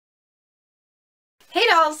Hey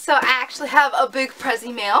dolls, so I actually have a big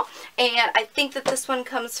Prezzie mail, and I think that this one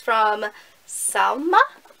comes from Salma.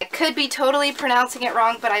 I could be totally pronouncing it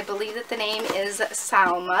wrong, but I believe that the name is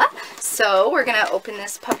Salma. So we're going to open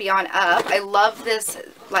this puppy on up. I love this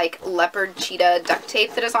like leopard cheetah duct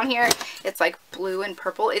tape that is on here. It's like blue and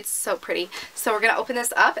purple. It's so pretty. So we're going to open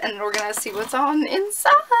this up and we're going to see what's on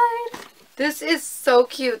inside. This is so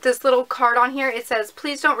cute. This little card on here, it says,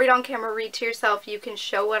 please don't read on camera, read to yourself. You can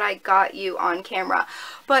show what I got you on camera.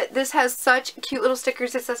 But this has such cute little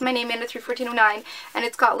stickers. It says my name, Manda 31409, and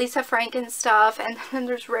it's got Lisa Frank and stuff, and then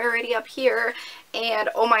there's Rarity up here. And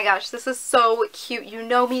oh my gosh, this is so cute. You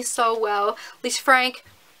know me so well. Lisa Frank,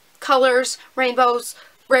 colors, rainbows,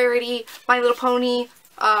 Rarity, My Little Pony,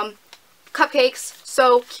 cupcakes,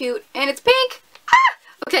 so cute, and it's pink.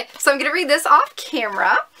 Okay, so I'm going to read this off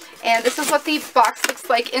camera, and this is what the box looks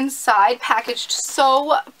like inside, packaged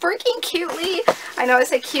so freaking cutely. I know I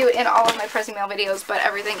say cute in all of my Prezzie mail videos, but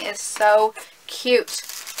everything is so cute.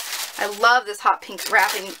 I love this hot pink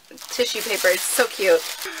wrapping tissue paper. It's so cute.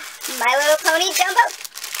 My Little Pony Jumbo.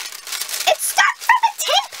 It's stuck from a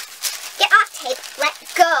tape. Get off tape. Let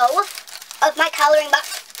go of my coloring book.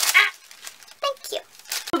 Thank you.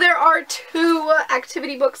 There are 2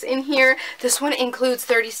 activity books in here. This one includes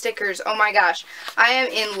 30 stickers. Oh my gosh. I am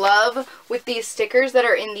in love with these stickers that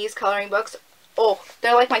are in these coloring books. Oh,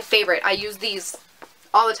 they're like my favorite. I use these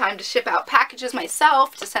all the time to ship out packages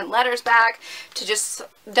myself, to send letters back, to just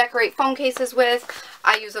decorate phone cases with.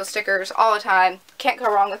 I use those stickers all the time. Can't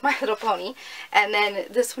go wrong with My Little Pony. And then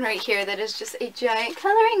this one right here that is just a giant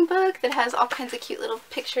coloring book that has all kinds of cute little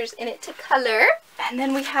pictures in it to color. And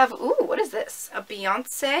then we have, ooh, what is this? A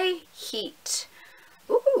Beyonce Heat.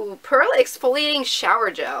 Ooh, Pearl Exfoliating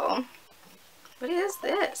Shower Gel. What is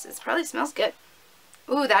this? It probably smells good.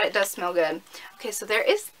 Ooh, that it does smell good. Okay, so there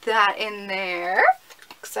is that in there.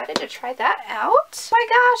 Excited to try that out. Oh my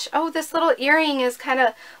gosh. Oh, this little earring is kind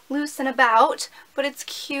of loose and about, but it's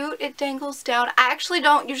cute. It dangles down. I actually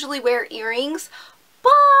don't usually wear earrings,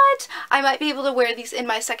 but I might be able to wear these in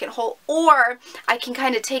my second hole, or I can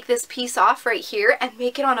kind of take this piece off right here and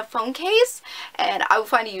make it on a phone case, and I will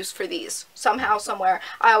find a use for these somehow, somewhere.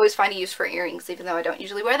 I always find a use for earrings, even though I don't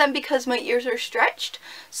usually wear them because my ears are stretched.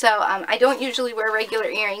 So I don't usually wear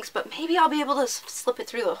regular earrings, but maybe I'll be able to slip it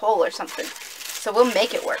through the hole or something. So we'll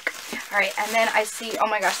make it work. Alright, and then I see, oh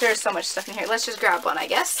my gosh, there's so much stuff in here. Let's just grab one, I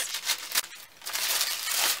guess.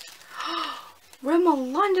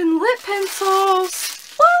 Rimmel London lip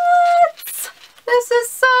pencils. What? This is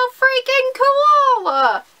so freaking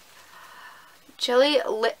cool. Jelly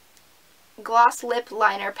lip gloss lip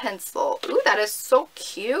liner pencil. Ooh, that is so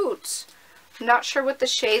cute. I'm not sure what the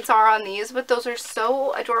shades are on these, but those are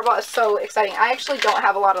so adorable. It's so exciting. I actually don't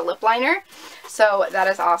have a lot of lip liner, so that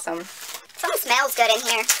is awesome. Something smells good in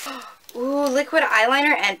here. Ooh, liquid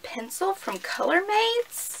eyeliner and pencil from Color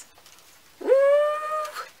Mates.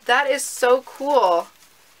 Ooh, that is so cool.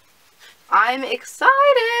 I'm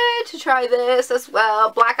excited to try this as well.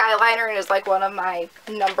 Black eyeliner is like one of my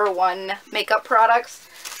 #1 makeup products.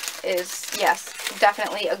 Yes,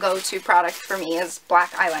 definitely a go-to product for me is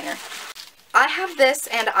black eyeliner. I have this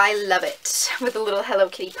and I love it, with a little Hello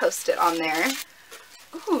Kitty post-it on there.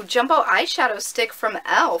 Ooh, jumbo eyeshadow stick from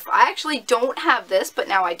e.l.f. I actually don't have this, but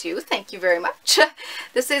now I do. Thank you very much.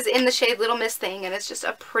 This is in the shade Little Miss Thing, and it's just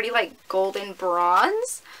a pretty, like, golden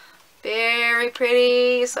bronze. Very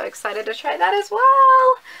pretty. So excited to try that as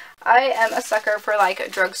well. I am a sucker for,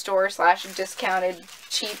 like, drugstore / discounted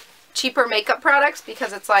cheaper makeup products,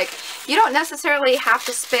 because it's like, you don't necessarily have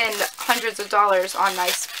to spend hundreds of dollars on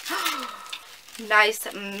nice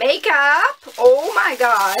makeup. Oh my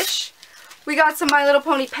gosh. We got some My Little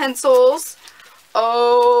Pony pencils.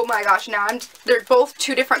 Oh my gosh, now they're both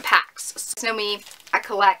 2 different packs. So you know me, I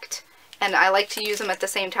collect, and I like to use them at the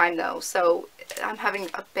same time though. So I'm having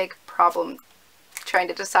a big problem trying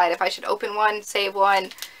to decide if I should open one, save one,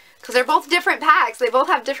 because they're both different packs. They both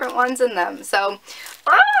have different ones in them. So,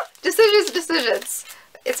 decisions.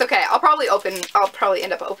 It's okay. I'll probably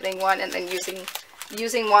end up opening one and then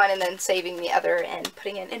using one and then saving the other and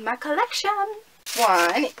putting it in my collection.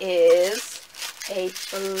 One is a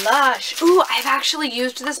blush. Ooh, I've actually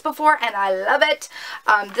used this before and I love it.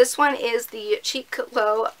 This one is the Cheek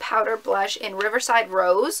Glow Powder Blush in Riverside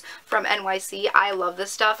Rose from NYC. I love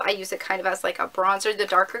this stuff. I use it kind of as like a bronzer. The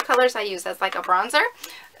darker colors I use as like a bronzer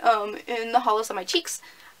in the hollows of my cheeks.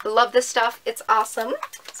 I love this stuff. It's awesome.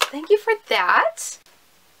 So thank you for that.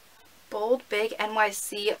 Bold Big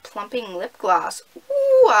NYC Plumping Lip Gloss.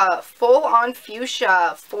 Ooh, full on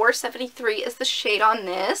fuchsia. $4.73 is the shade on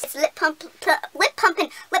this. It's lip pumping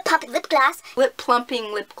lip gloss. Lip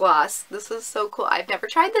plumping lip gloss. This is so cool. I've never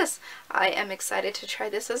tried this. I am excited to try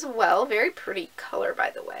this as well. Very pretty color,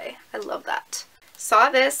 by the way. I love that. Saw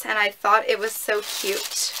this and I thought it was so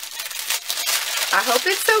cute. I hope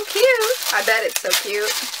it's so cute. I bet it's so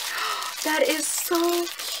cute. That is so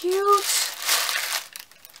cute.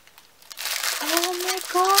 Oh my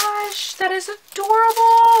gosh, that is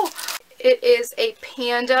adorable. It is a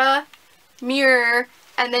panda mirror,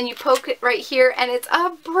 and then you poke it right here and it's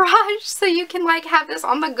a brush, so you can like have this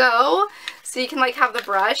on the go. So you can like have the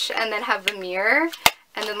brush and then have the mirror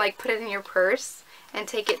and then like put it in your purse and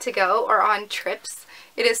take it to go or on trips.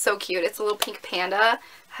 It is so cute. It's a little pink panda.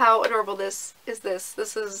 How adorable this is this.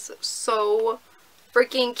 This is so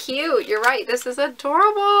freaking cute. You're right. This is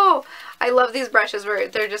adorable. I love these brushes where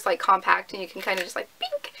they're just like compact and you can kind of just like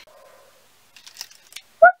pink.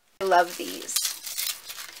 I love these.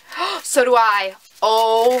 So do I.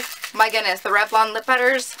 Oh my goodness. The Revlon lip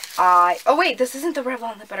butters. Oh wait, this isn't the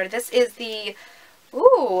Revlon lip butter. This is the,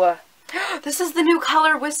 ooh, this is the new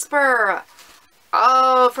Color Whisper.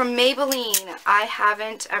 Oh, from Maybelline. I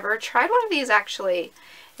haven't ever tried one of these actually.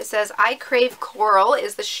 It says I Crave Coral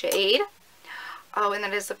is the shade. Oh, and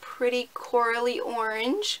that is a pretty corally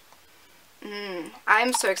orange.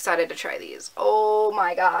 I'm so excited to try these. Oh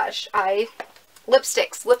my gosh.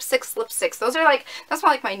 Lipsticks. Those are like, that's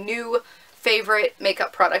like my new favorite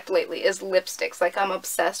makeup product lately is lipsticks. Like I'm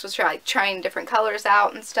obsessed with trying different colors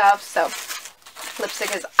out and stuff. So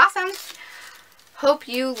lipstick is awesome. Hope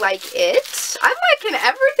you like it. I'm liking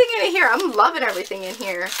everything in here. I'm loving everything in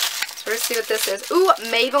here. So let's see what this is. Ooh,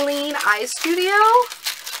 Maybelline Eye Studio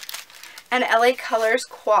and LA Colors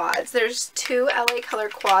quads. There's two LA Color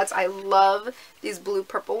quads. I love these blue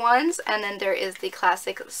purple ones. And then there is the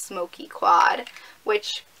classic smoky quad,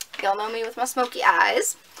 which y'all know me with my smoky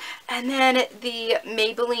eyes. And then the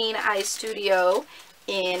Maybelline Eye Studio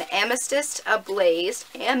in Amethyst Ablaze.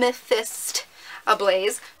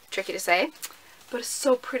 Tricky to say, but it's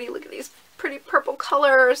so pretty. Look at these pretty purple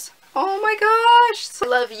colors. Oh my gosh. So I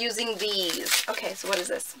love using these. Okay, so what is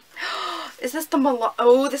this? Is this the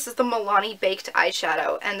oh, this is the Milani Baked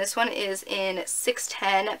Eyeshadow. And this one is in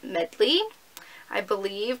 610 Medley, I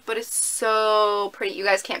believe. But it's so pretty. You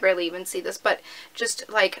guys can't barely even see this. But just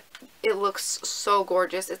like, it looks so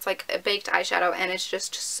gorgeous. It's like a baked eyeshadow. And it's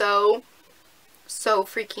just so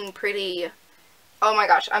freaking pretty. Oh my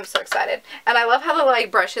gosh, I'm so excited. And I love how the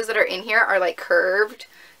like brushes that are in here are like curved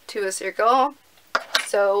to a circle.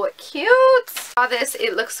 So cute. Saw this,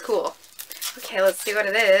 it looks cool. Okay, let's see what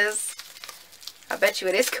it is. I bet you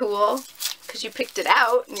it is cool because you picked it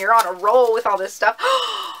out and you're on a roll with all this stuff.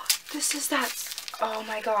 This is that. Oh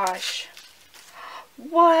my gosh.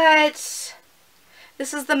 What?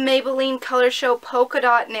 This is the Maybelline Color Show Polka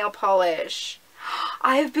Dot Nail Polish.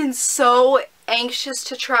 I've been so anxious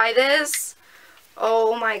to try this.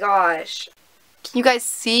 Oh my gosh. Can you guys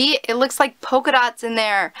see? It looks like polka dots in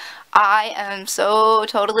there. I am so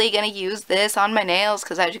totally going to use this on my nails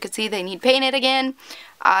because as you can see they need painted again.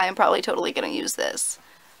 I am probably totally going to use this.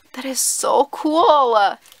 That is so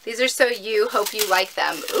cool. These are so you. Hope you like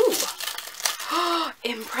them. Ooh.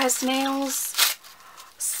 Impress nails.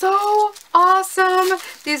 So awesome.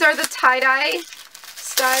 These are the tie-dye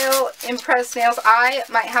style Impress nails. I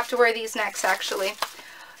might have to wear these next actually.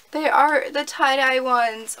 They are the tie-dye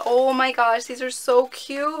ones. Oh my gosh, these are so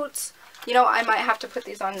cute. You know, I might have to put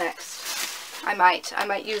these on next. I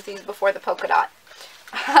might use these before the polka dot.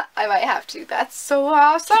 I might have to. That's so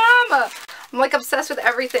awesome. I'm like obsessed with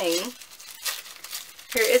everything.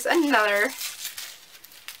 Here is another.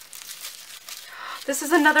 This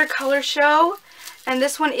is another Color Show. And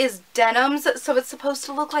this one is denims. So it's supposed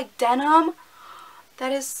to look like denim.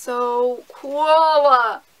 That is so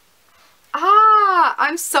cool.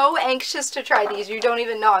 I'm so anxious to try these. You don't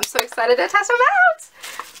even know. I'm so excited to test them out.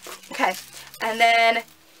 Okay, and then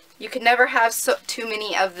you can never have too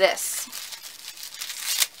many of this.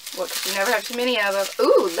 What could you never have too many of?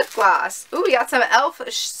 Ooh, lip gloss. Ooh, we got some e.l.f.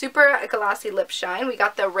 Super Glossy Lip Shine. We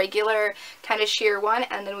got the regular kind of sheer one,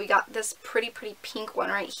 and then we got this pretty pink one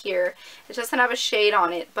right here. It doesn't have a shade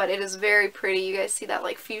on it, but it is very pretty. You guys see that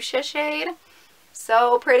like fuchsia shade?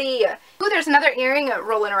 So pretty. Ooh, there's another earring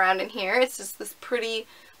rolling around in here. It's just this pretty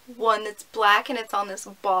one that's black and it's on this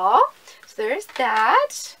ball. So there's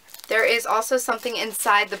that. There is also something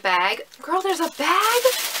inside the bag. Girl, there's a bag?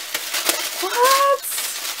 What?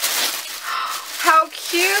 How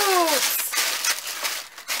cute.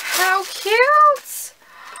 How cute.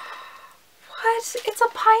 What? It's a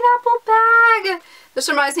pineapple bag. This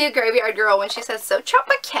reminds me of Graveyard Girl when she says, so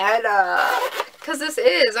Tropicana. Because this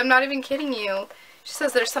is. I'm not even kidding you. She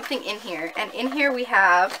says there's something in here. And in here we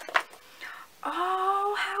have...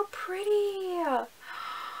 Oh, how pretty.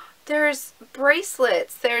 There's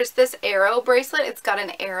bracelets. There's this arrow bracelet. It's got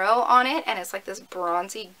an arrow on it. And it's like this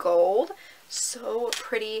bronzy gold. So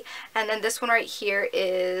pretty. And then this one right here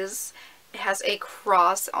is... It has a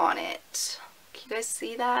cross on it. Can you guys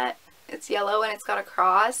see that? It's yellow and it's got a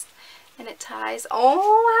cross. And it ties.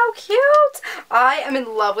 Oh, how cute. I am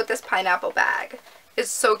in love with this pineapple bag.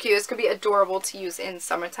 It's so cute. It's going to be adorable to use in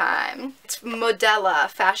summertime. It's Modella.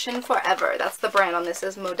 Fashion Forever. That's the brand on this,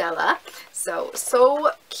 is Modella.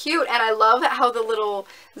 So cute. And I love how the little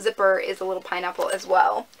zipper is a little pineapple as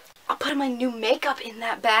well. I'll put my new makeup in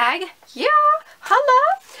that bag. Yeah.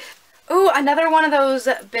 Holla. Ooh, another one of those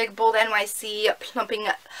big, bold NYC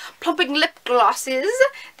plumping lip glosses.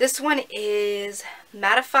 This one is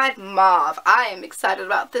Mattified Mauve. I am excited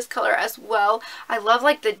about this color as well. I love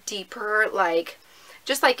like the deeper, like,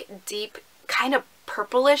 just like deep, kind of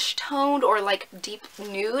purplish toned or like deep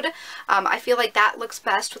nude. I feel like that looks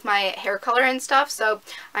best with my hair color and stuff, so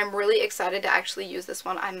I'm really excited to actually use this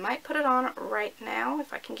one. I might put it on right now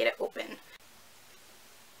if I can get it open.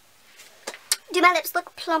 Do my lips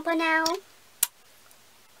look plumper now? Am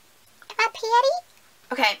I pretty?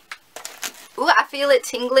 Okay. Ooh, I feel it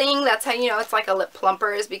tingling. That's how you know it's like a lip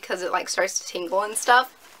plumper, is because it like starts to tingle and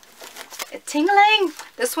stuff. It's tingling.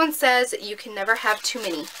 This one says you can never have too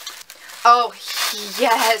many. Oh,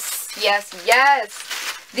 yes, yes, yes.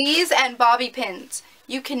 These and bobby pins.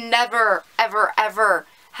 You can never, ever, ever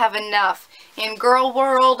have enough. In girl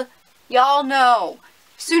world, y'all know.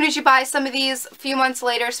 As soon as you buy some of these, a few months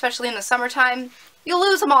later, especially in the summertime, you'll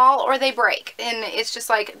lose them all or they break. And it's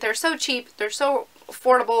just like, they're so cheap, they're so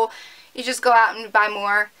affordable, you just go out and buy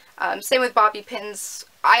more. Same with bobby pins.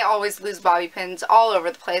 I always lose bobby pins all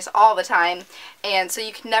over the place, all the time. And so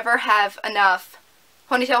you can never have enough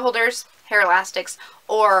ponytail holders, hair elastics,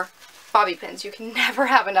 or bobby pins. You can never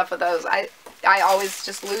have enough of those. I always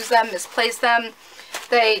just lose them, misplace them.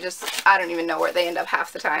 They just, I don't even know where they end up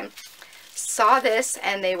half the time. Saw this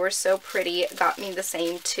and they were so pretty, got me the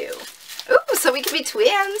same too. Ooh, so we can be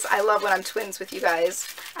twins. I love when I'm twins with you guys.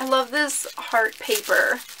 I love this heart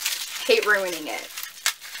paper. Hate ruining it.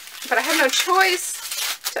 But I have no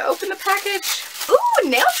choice to open the package. Ooh,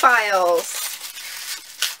 nail files.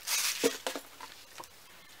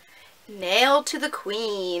 Nail to the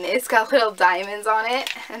Queen. It's got little diamonds on it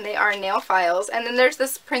and they are nail files. And then there's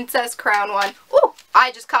this princess crown one. Ooh,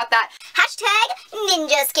 I just caught that. Hashtag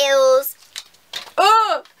ninja skills.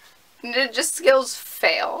 Oh, ninja skills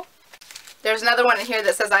fail. There's another one in here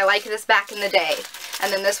that says I like this back in the day.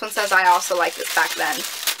 And then this one says I also like this back then.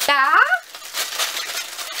 Yeah?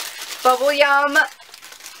 Bubble Yum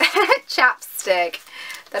chapstick.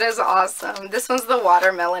 That is awesome. This one's the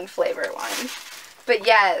watermelon flavored one. But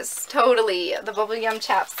yes, totally. The Bubble Yum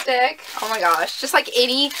chapstick. Oh my gosh. Just like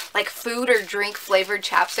any like food or drink flavored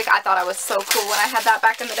chapstick. I thought I was so cool when I had that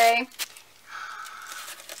back in the day.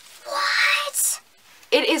 What?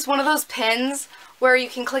 It is one of those pens where you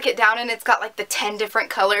can click it down and it's got like the 10 different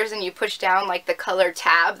colors and you push down like the color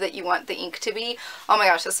tab that you want the ink to be. Oh my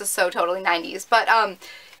gosh, this is so totally 90s. But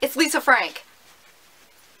it's Lisa Frank.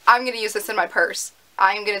 I'm going to use this in my purse.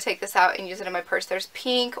 I'm going to take this out and use it in my purse. There's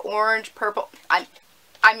pink, orange, purple.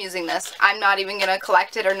 I'm using this. I'm not even going to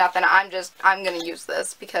collect it or nothing. I'm going to use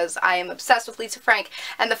this because I am obsessed with Lisa Frank.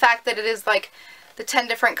 And the fact that it is like the 10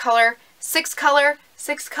 different color, 6 color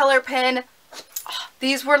pen. Oh,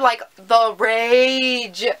 these were like the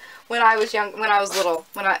rage when I was young, when I was little,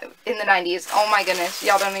 in the 90s. Oh my goodness,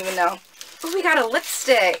 y'all don't even know. Oh, we got a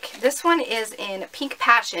lipstick. This one is in Pink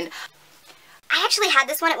Passion. I actually had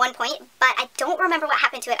this one at one point, but I don't remember what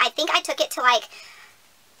happened to it. I think I took it to like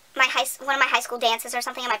one of my high school dances or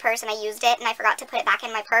something in my purse, and I used it and I forgot to put it back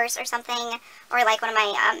in my purse or something, or like one of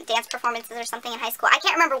my dance performances or something in high school. I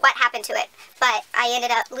can't remember what happened to it, but I ended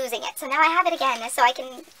up losing it. So now I have it again, so I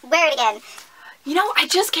can wear it again. You know, I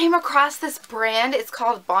just came across this brand. It's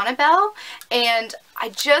called Bonnabelle, and I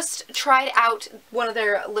just tried out one of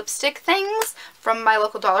their lipstick things from my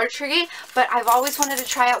local Dollar Tree, but I've always wanted to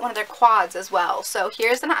try out one of their quads as well. So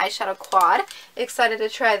here's an eyeshadow quad. Excited to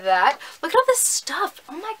try that. Look at all this stuff.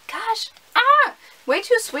 Oh my gosh. Ah, way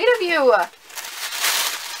too sweet of you.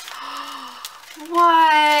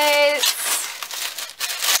 What?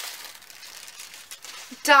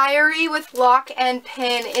 Diary with Lock and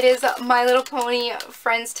Pin. It is My Little Pony,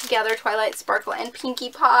 Friends Together, Twilight Sparkle, and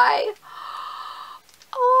Pinkie Pie.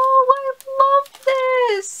 Oh, I love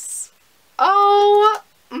this. Oh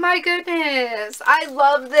my goodness. I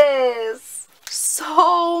love this.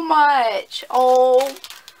 so much. Oh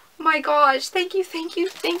my gosh. Thank you, thank you,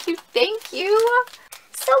 thank you, thank you.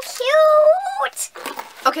 So cute.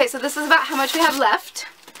 Okay, so this is about how much we have left.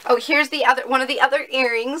 Oh, here's the other one of the other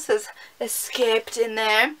earrings has escaped in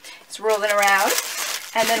there. It's rolling around.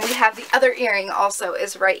 And then we have the other earring also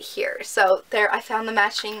is right here. So there I found the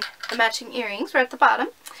matching earrings right at the bottom.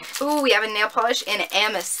 Ooh, we have a nail polish in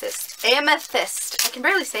amethyst. Amethyst. I can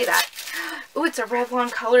barely say that. Ooh, it's a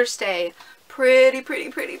Revlon color stay. Pretty, pretty,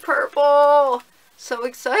 pretty purple. So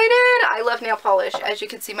excited. I love nail polish. As you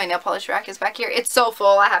can see, my nail polish rack is back here. It's so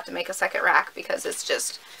full. I have to make a second rack because it's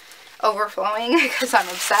just overflowing because I'm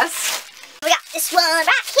obsessed. We got this one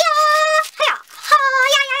right here. Yeah. Oh,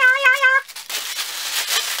 yeah.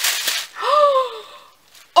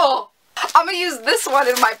 Oh, I'm gonna use this one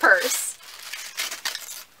in my purse.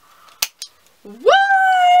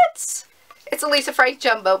 What? It's a Lisa Frank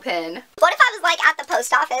jumbo pin. What if I was like at the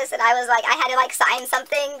post office and I was like, I had to like sign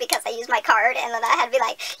something because I used my card, and then I had to be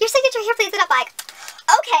like, your signature here please, and I'm like,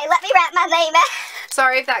 okay, let me write my name.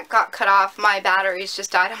 Sorry if that got cut off. My batteries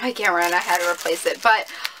just died on my camera and I had to replace it. But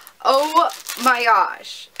oh my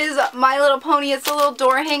gosh. This is My Little Pony. It's a little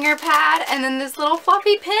door hanger pad and then this little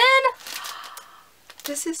fluffy pin.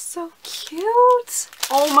 This is so cute.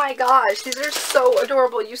 Oh my gosh. These are so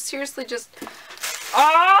adorable. You seriously just...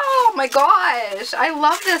 Oh my gosh. I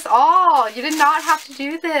love this all. You did not have to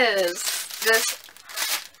do this. This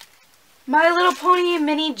My Little Pony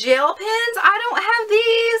mini gel pins. I don't have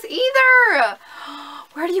these either.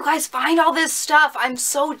 Where do you guys find all this stuff? I'm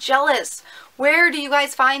so jealous. Where do you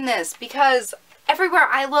guys find this? Because everywhere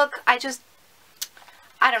I look, I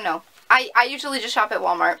don't know. I usually just shop at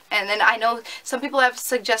Walmart, and then I know some people have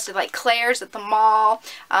suggested like Claire's at the mall.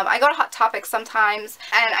 I go to Hot Topic sometimes,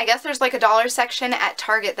 and I guess there's like a dollar section at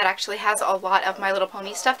Target that actually has a lot of My Little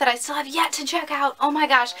Pony stuff that I still have yet to check out. Oh my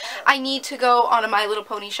gosh, I need to go on a My Little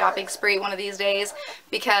Pony shopping spree one of these days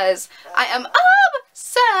because I am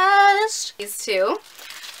obsessed. These two.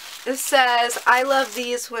 This says, I love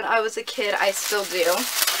these when I was a kid. I still do.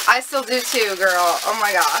 I still do too, girl. Oh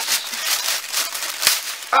my gosh.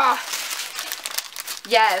 Ah.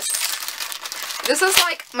 Yes. This is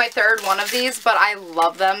like my third one of these, but I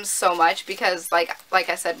love them so much because like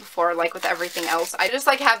I said before, like with everything else, I just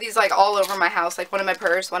like have these like all over my house, like one in my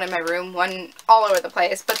purse, one in my room, one all over the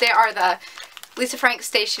place. But they are the Lisa Frank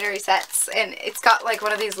stationery sets, and it's got like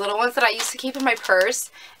one of these little ones that I used to keep in my purse,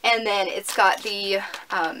 and then it's got the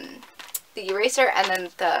eraser, and then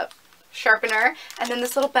the sharpener, and then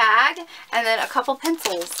this little bag, and then a couple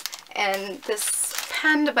pencils, and this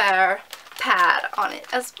panda bear pad on it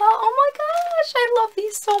as well. Oh my gosh, I love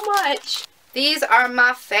these so much. These are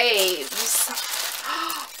my faves.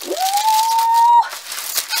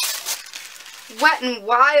 Wet n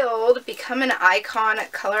Wild Become an Icon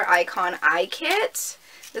Color Icon Eye Kit.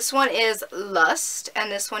 This one is Lust,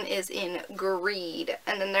 and this one is in Greed,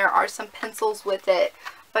 and then there are some pencils with it,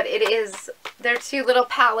 but they're two little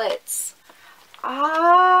palettes.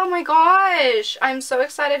 Oh my gosh, I'm so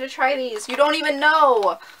excited to try these. You don't even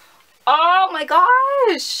know. Oh my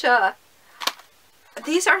gosh,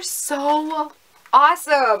 these are so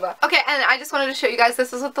awesome. Okay, and I just wanted to show you guys,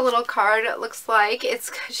 this is what the little card looks like.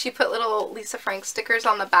 She put little Lisa Frank stickers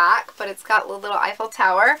on the back, but it's got a little Eiffel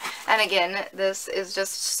Tower, and again, this is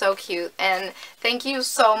just so cute. And thank you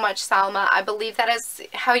so much, Salma. I believe that is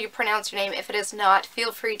how you pronounce your name. If it is not,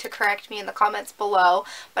 feel free to correct me in the comments below,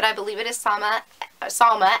 but I believe it is Salma,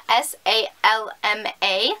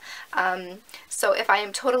 S-A-L-M-A. So if I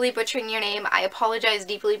am totally butchering your name, I apologize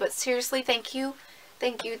deeply, but seriously, thank you.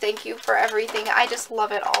 Thank you, thank you for everything. I just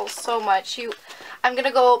love it all so much. I'm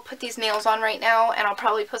gonna go put these nails on right now, and I'll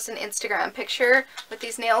probably post an Instagram picture with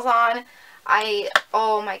these nails on.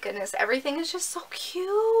 Oh my goodness, everything is just so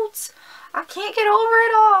cute. I can't get over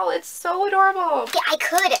it all. It's so adorable.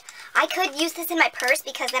 Yeah, I could use this in my purse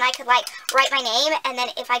because then I could like write my name, and then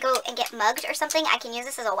if I go and get mugged or something, I can use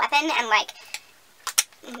this as a weapon and like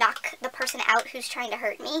knock the person out who's trying to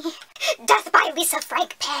hurt me. Death by Lisa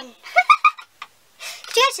Frank pen.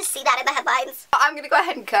 Did you guys just see that in the headlines? I'm going to go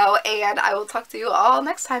ahead and go, and I will talk to you all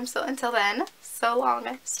next time. So until then, so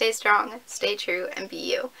long, stay strong, stay true, and be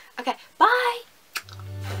you. Okay, bye!